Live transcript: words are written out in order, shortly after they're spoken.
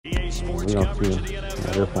We gonna see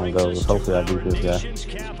how this one goes. Hopefully I beat this guy.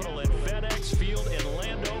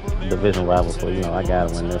 Division rival, so you know I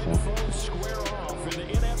gotta win this one.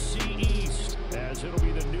 As it'll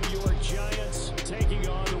be the New York Giants taking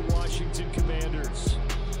on the Washington Commanders.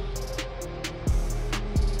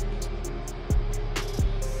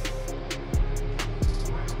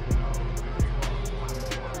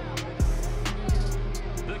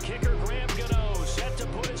 The kicker Graham Gano set to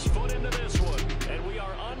put his foot into this one, and we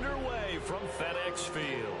are underway from FedEx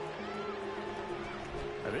Field.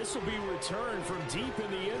 And this will be returned from deep in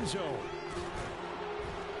the end zone.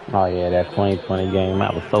 Oh yeah, that 2020 game.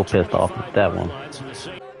 I was so pissed off with that one.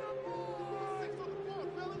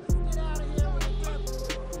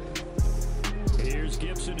 Here's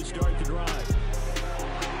Gibson to start the drive.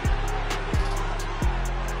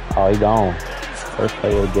 Oh, he gone. First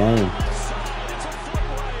play of the game.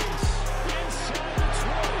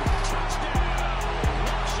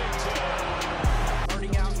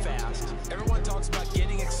 Starting out fast. Everyone talks about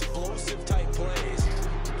getting explosive type plays.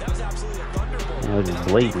 That was absolutely a thunderbolt. It was just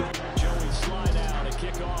blatant. Joey slide out and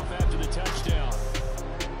kick off after the touchdown.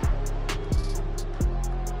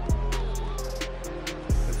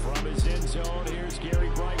 From his end zone, here's Gary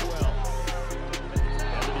Brightwell.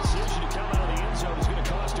 And the decision to come out of the end zone is going to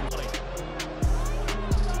cost him money.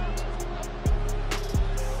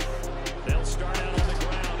 They'll start out on the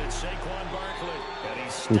ground. It's Saquon Barkley. And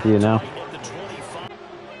he's You see it now? at the 25.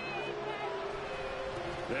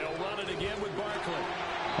 They'll run it again with Barkley.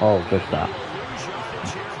 Oh, good stop. Lose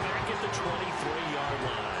yardage here back at the 23-yard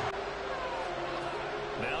line.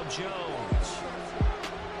 Now Jones.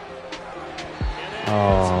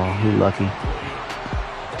 Oh, he lucky.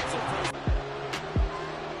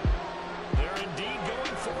 They're indeed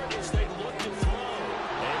going for it as they look to throw.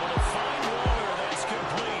 Able to find Waller. That's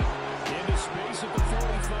complete. Into space at the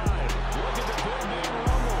 45. Look at the big man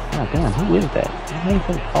rumble. God damn, who is that? I ain't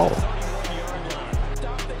so tall. 31-yard line.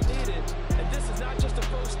 Stop they needed, and this is not just a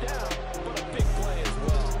first down, but a big play as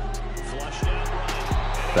well. Flushed out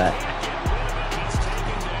right. Back. He's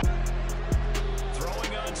taken down.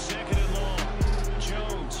 Throwing on second and long.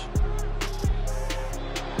 Jones.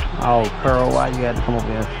 Oh, Curl, why you had to come over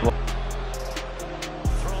here and slow?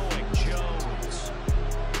 Throwing Jones.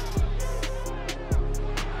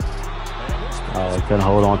 Oh, he couldn't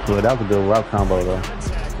hold on to it. That was a good route combo, though.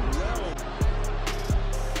 Contact well.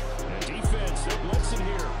 And defense, they're blitzing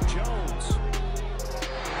here. Jones.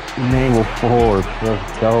 Name of Forbes.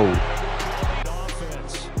 Let's go.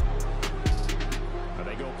 Offense. And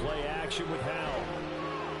they go play action with Howell.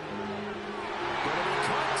 Gonna be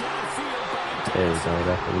cut downfield by There we go.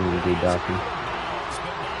 That's what we need to do, Doctor.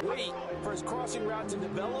 Wait for his crossing route to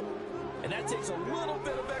develop, and that takes a little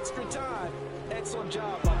bit of extra time. Excellent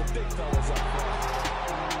job by the big fellas up front.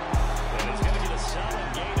 And he's going to get a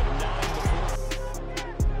solid gain of 9 before.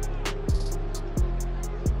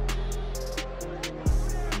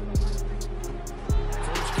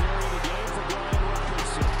 First carry of the game for Brian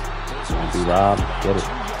Robinson. This Don't one's be robbed. Get it.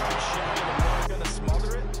 Going to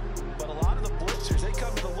smother it, but a lot of the blitzers, they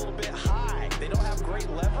come in a little bit high. They don't have great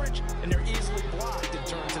leverage, and they're easily blocked and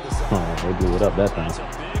turned to the side. Oh, they blew it up that time.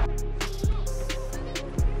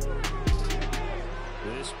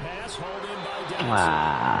 This pass hauled in by Dennison.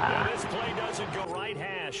 Ah. And this play doesn't go right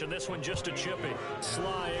hash, and this one just a chippy.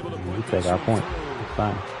 Sly able to We put take this our one point. through. It's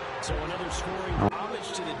fine. So another scoring.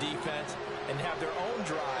 Homage to the defense and have their own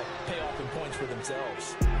drive pay off in points for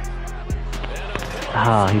themselves.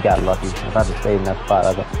 Ah, he got lucky. I thought to stay in that spot.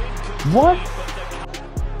 I thought, what?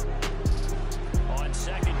 On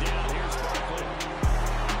second down, here's Barkley.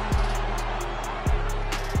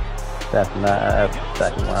 That's not the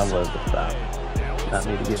second one. I was to stop. Not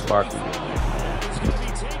need to get Barkley. It's going to be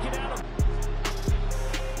taken out of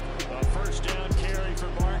a first down carry for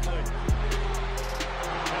Barkley. And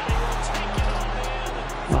he will take it on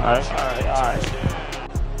in. All right.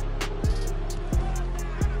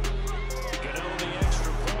 Gano the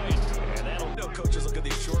extra point, and that'll You know, coaches look at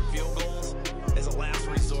these short field goals as a last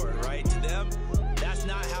resort, right? To them, that's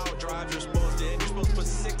not how drives are supposed to end. You're supposed to put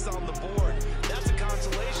 6 on the board. That's a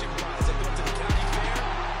consolation prize. They go to the county fair.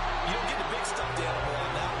 You don't get the big stuffed animal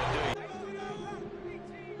on that one, do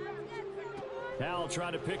you? Howell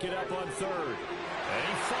trying to pick it up on third. And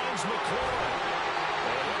he finds McClure.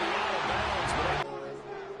 And he'll be out of bounds, but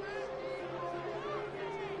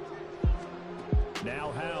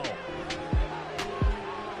now Howell.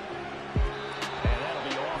 And that'll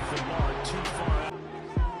be off the mark, too far out.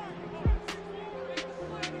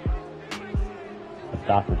 The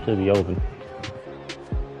stopper should be open.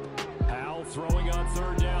 Howell throwing on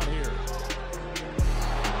third down here.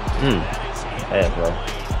 Bad, bro.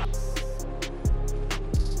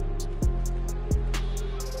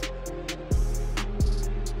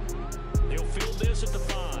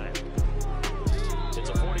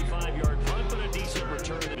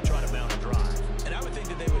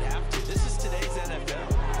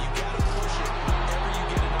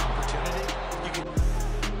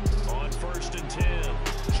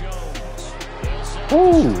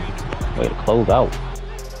 Ooh, way to close out.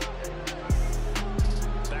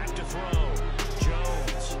 Back to throw.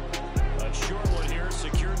 Jones. A short one here,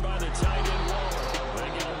 secured by the tight end Waller. They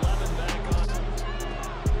get 11 back on.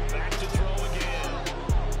 Back to throw again.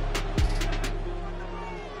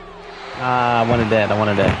 Ah, I wanted that. I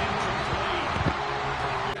wanted that.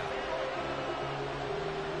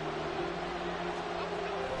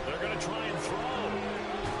 They're going to try and throw.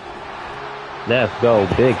 Let's go.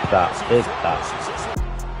 Big stop. Big stop.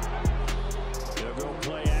 They'll go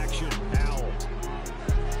play action. Howell.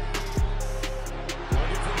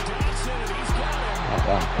 Looking for Dodson, and he's got him. Oh,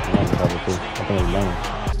 wow. I'm in trouble too. I think it's done.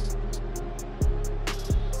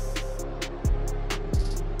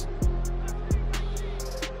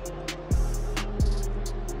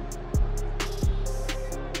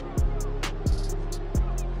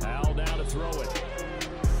 Howell now to throw it.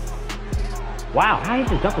 Wow, how did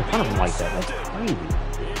he just jump in front of him like that? That's crazy.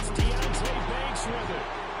 It's Deontay Banks with it.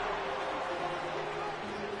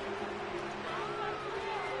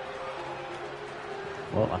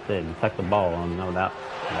 Well, I said, protect the ball. I know that.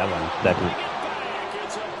 That wasn't second.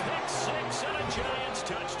 It's a pick six and a Giants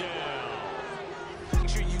touchdown. Make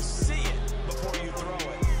sure you see it before you throw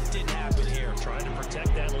it. Didn't happen here. Trying to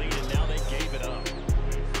protect that lead, and now they gave it up.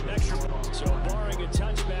 Extra. So barring a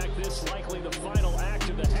touchback, this likely the final act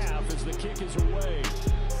of the half as the kick is away.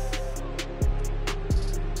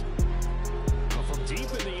 Well, from deep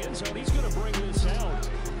in the end zone, he's going to bring this out.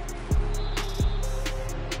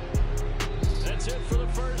 That's it for the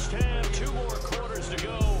first half. 2 more quarters to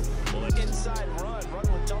go. Well, an inside run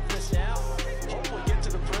with toughness now. Hopefully get to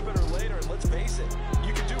the perimeter later, and let's face it,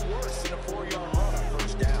 you can do worse than a 4-yard run on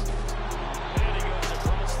first down. And he goes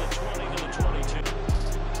across the 20 to the 22.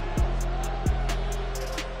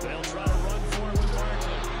 They'll try to run for it with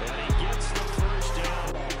Barkley, and he gets the first down.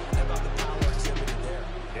 How about the power exhibited there?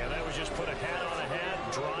 Yeah, that was just put a hat on a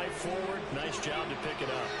hat, drive forward. Nice job to pick it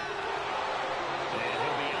up. And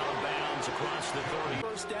he'll be out of bounds across the 30.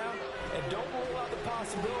 First down, and don't rule out the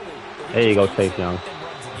possibility that he There you just go, keeps Chase it Young. and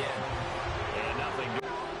runs again. And nothing.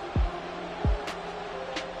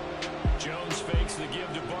 Jones fakes the give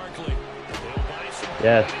to Barkley. He'll buy some.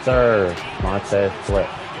 Yes, sir. Montez Sweat.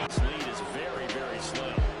 This lead is very, very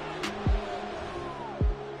slim.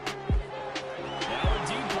 Now a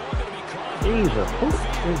deep ball going to be caught. Jesus. Who is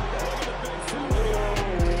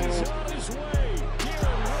He's on his way.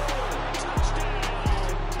 Darren Waller, touchdown,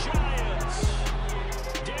 Giants.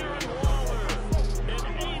 Darren Waller, an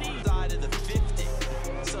 80. Side of the 50.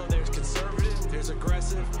 So there's conservative, there's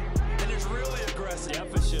aggressive, and there's really aggressive.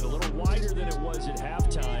 Deficit a little wider than it was at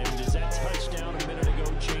halftime. Does that touchdown a minute ago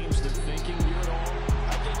change the thinking here at all?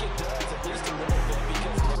 I think it does, at least a little bit,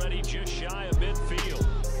 because Already just shy of midfield.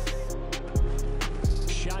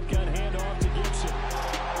 Shotgun handoff to Gibson.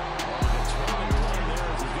 It's running one there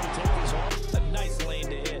as he's going to take this off. a nice lane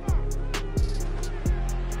to hit.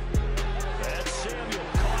 That's Samuel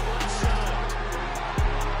caught one side.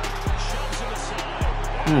 Shoves him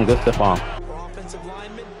aside. good stiff arm. For offensive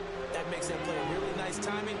linemen, that makes them play a really nice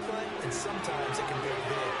timing play, and sometimes it can be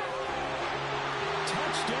big.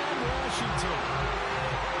 Touchdown Washington.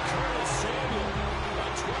 Curtis Samuel, a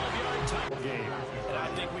 12-yard touchdown game. And I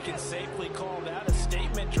think we can safely call that a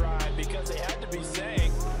statement drive because they had to be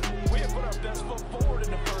saying, we have put our best foot forward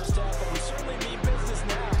in the first half, but we certainly mean business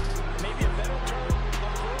now. Maybe a better term, a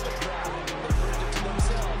prove-it drive. They proved it to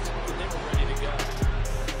themselves, and they were ready to go.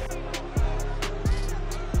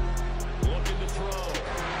 Looking to throw.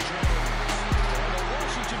 Jones. And the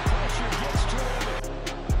Washington pressure gets to him.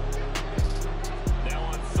 Now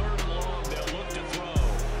on 3rd and long, they'll look to throw.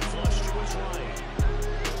 Flush to his right.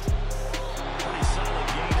 Pretty solid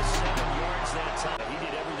gain of 7 yards that time. He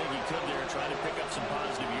did everything he could there, trying to pick up some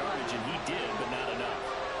positive yardage, and he did, but not enough.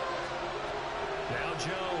 Now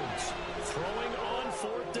Jones throwing on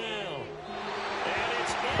 4th down. And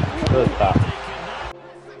it's incomplete. Good stop. They cannot.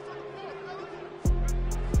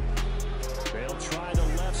 They'll try the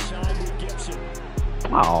left side with Gibson.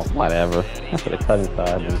 Oh, whatever. That's what the cutting side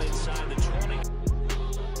Down is. inside the 20.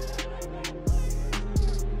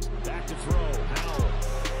 Back to throw. Howell.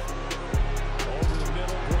 Over the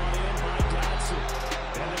middle, brought in by Dodson.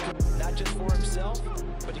 And Not just for himself,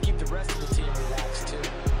 but to keep the rest of the team relaxed, too.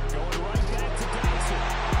 going right back to Dodson.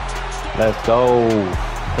 Touchdown. Let's go.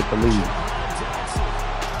 Take the lead. Dodson.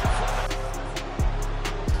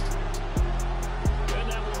 And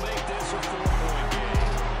that will make this a 4-point game.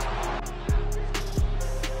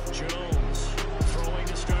 Jones throwing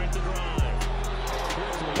to start the drive.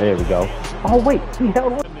 There we go. Oh, wait. He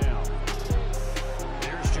held one. Now,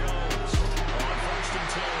 there's Jones on 1st and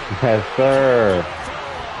 10. Yes, sir.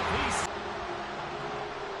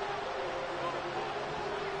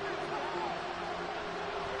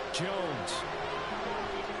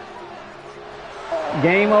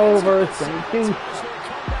 Game over, St. Juice.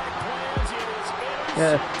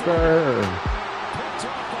 Yes, sir.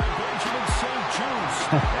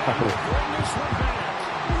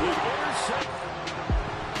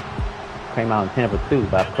 Came out in Tampa too,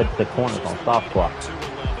 but I put the corners on soft squat.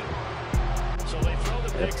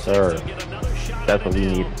 Yes, sir. That's what we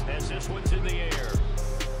need.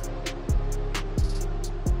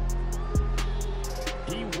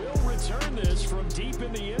 He will return this from deep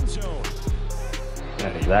in the end zone.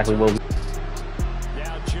 That's exactly what we.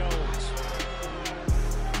 Now Jones.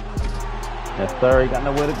 Yes, sir. He got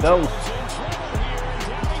nowhere to go.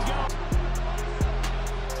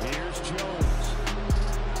 Here's Jones.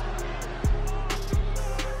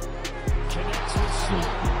 Connects with Sneak.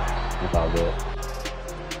 That's all good.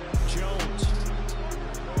 Jones.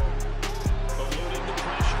 Eluding the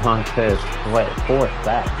pressure. Montez Sweat, 4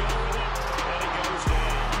 sacks.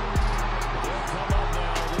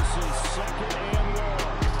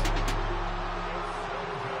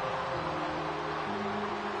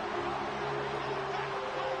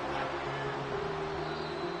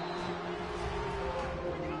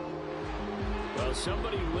 Well,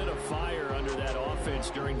 somebody lit a fire under that offense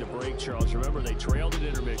during the break, Charles. Remember, they trailed at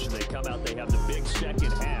intermission. They come out, they have the big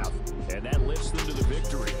second half, and that lifts them to the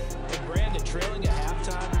victory. And Brandon, trailing at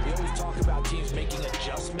halftime, we always talk about teams making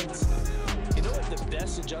adjustments. You know what the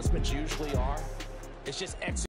best adjustments usually are? It's just executing.